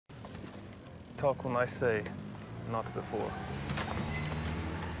talk when I say, not before.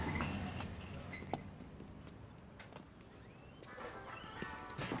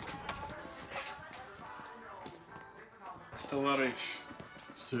 Tоварищ.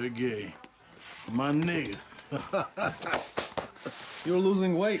 Sergei, my nigga. You're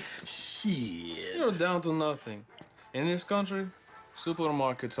losing weight. Shit. You're down to nothing. In this country,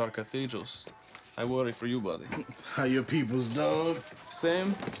 supermarkets are cathedrals. I worry for you, buddy. How your people's, dog?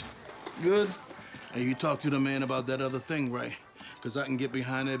 Same? Good? Hey, you talked to the man about that other thing, right? Because I can get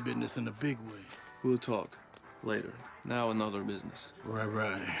behind that business in a big way. We'll talk later. Now another business.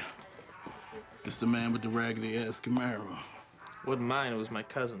 Right. It's the man with the raggedy-ass Camaro. Wasn't mine, it was my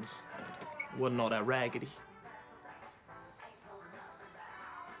cousin's. Wasn't all that raggedy.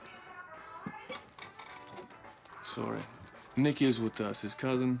 Sorry. Nicky is with us, his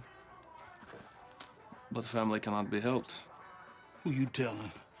cousin. But family cannot be helped. Who you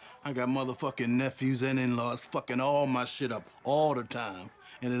telling? I got motherfucking nephews and in-laws fucking all my shit up all the time.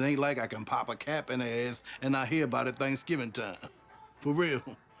 And it ain't like I can pop a cap in their ass and not hear about it Thanksgiving time. For real,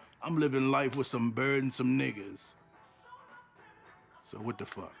 I'm living life with some burdensome niggas. So what the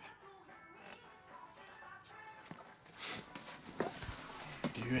fuck?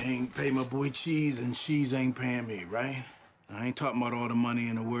 You ain't pay my boy Cheese and Cheese ain't paying me, right? I ain't talking about all the money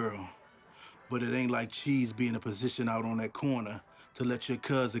in the world. But it ain't like Cheese be in a position out on that corner to let your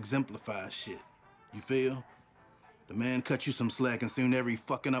cuz exemplify shit. You feel? The man cut you some slack and soon every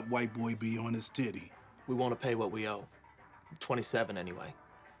fucking up white boy be on his titty. We want to pay what we owe. 27 anyway.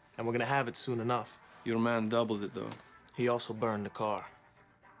 And we're gonna have it soon enough. Your man doubled it, though. He also burned the car.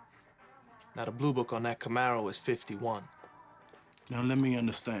 Now the blue book on that Camaro is 51. Now let me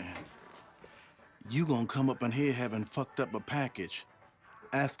understand. You gonna come up in here having fucked up a package,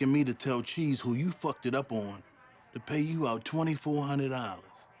 asking me to tell Cheese who you fucked it up on to pay you out $2,400.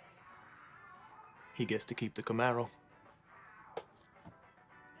 He gets to keep the Camaro.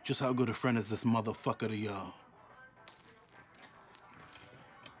 Just how good a friend is this motherfucker to y'all?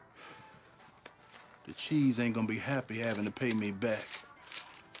 The Cheese ain't gonna be happy having to pay me back.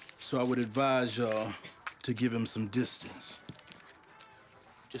 So I would advise y'all to give him some distance.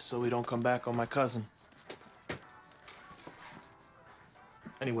 Just so we don't come back on my cousin.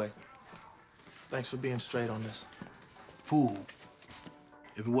 Anyway, thanks for being straight on this. Fool.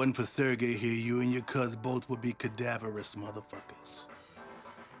 If it wasn't for Sergei here, you and your cuz both would be cadaverous motherfuckers.